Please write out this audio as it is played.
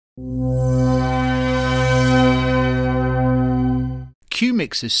Qu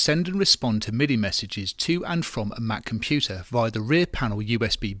mixers send and respond to MIDI messages to and from a Mac computer via the rear panel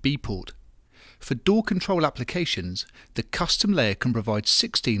USB-B port. For DAW control applications, the custom layer can provide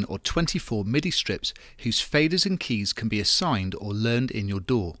 16 or 24 MIDI strips whose faders and keys can be assigned or learned in your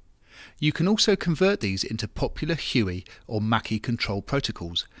DAW. You can also convert these into popular Huey or Mackie Control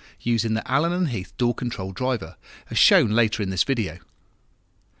protocols using the Allen&Heath DAW control driver, as shown later in this video.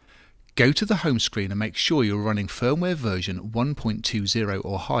 Go to the home screen and make sure you're running firmware version 1.20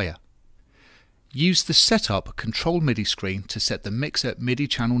 or higher. Use the Setup Control MIDI screen to set the mixer MIDI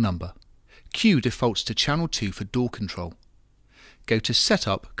channel number. Qu defaults to channel 2 for DAW control. Go to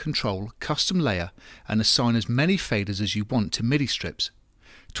Setup, Control, Custom Layer and assign as many faders as you want to MIDI strips.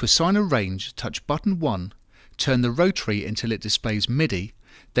 To assign a range, touch button 1, turn the rotary until it displays MIDI,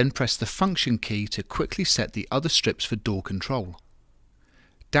 then press the function key to quickly set the other strips for DAW control.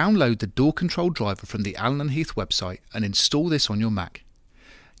 Download the DAW control driver from the Allen&Heath website and install this on your Mac.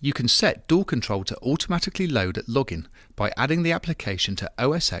 You can set DAW control to automatically load at login by adding the application to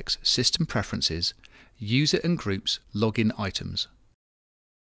OS X System Preferences, User and Groups Login Items.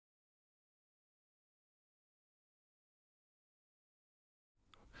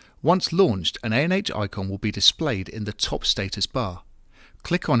 Once launched, an ANH icon will be displayed in the top status bar.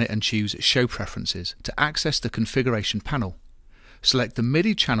 Click on it and choose Show Preferences to access the configuration panel. Select the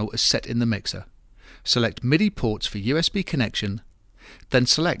MIDI channel as set in the mixer. Select MIDI ports for USB connection, then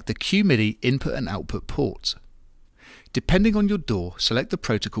select the Qu MIDI input and output ports. Depending on your DAW, select the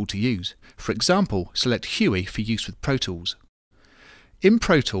protocol to use. For example, select Huey for use with Pro Tools. In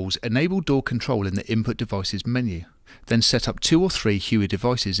Pro Tools, enable DAW control in the Input Devices menu. Then set up 2 or 3 Huey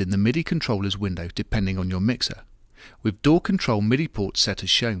devices in the MIDI controllers window depending on your mixer, with DAW control MIDI ports set as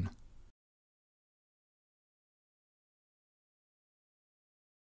shown.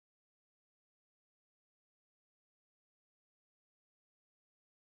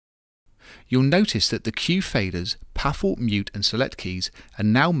 You'll notice that the Qu faders, Path Alt Mute and Select keys are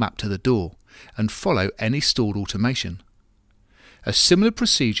now mapped to the DAW and follow any stored automation. A similar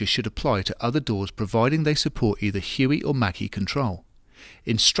procedure should apply to other DAWs providing they support either Huey or Mackie Control.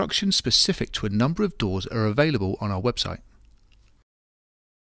 Instructions specific to a number of DAWs are available on our website.